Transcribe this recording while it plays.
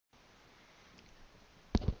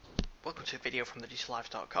Welcome to a video from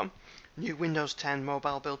thedigitallife.com. New Windows 10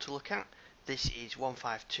 mobile build to look at. This is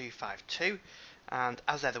 15252, and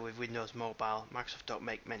as ever with Windows Mobile, Microsoft don't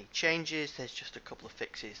make many changes. There's just a couple of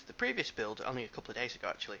fixes. The previous build, only a couple of days ago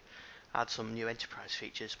actually, had some new enterprise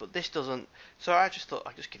features, but this doesn't. So I just thought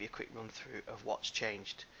I'd just give you a quick run through of what's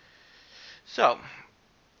changed. So,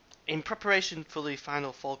 in preparation for the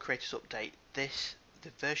final Fall Creators update, the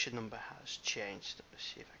version number has changed. Let me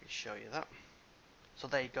see if I can show you that. So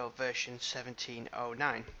there you go, version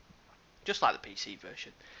 1709, just like the PC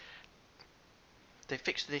version. They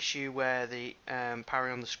fixed an issue where the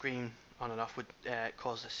powering on the screen on and off would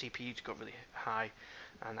cause the CPU to go really high,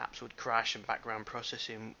 and apps would crash, and background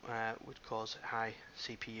processing would cause high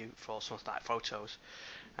CPU for something like photos,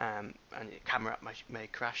 and the camera app may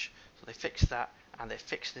crash. So they fixed that, and they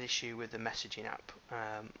fixed the issue with the messaging app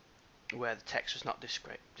where the text was not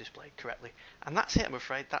displayed correctly. And that's it, I'm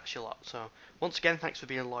afraid. That's your lot. So once again, thanks for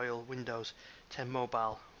being a loyal Windows 10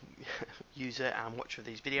 mobile user and watcher of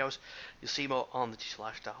these videos. You'll see more on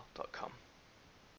thedigitalLifestyle.com.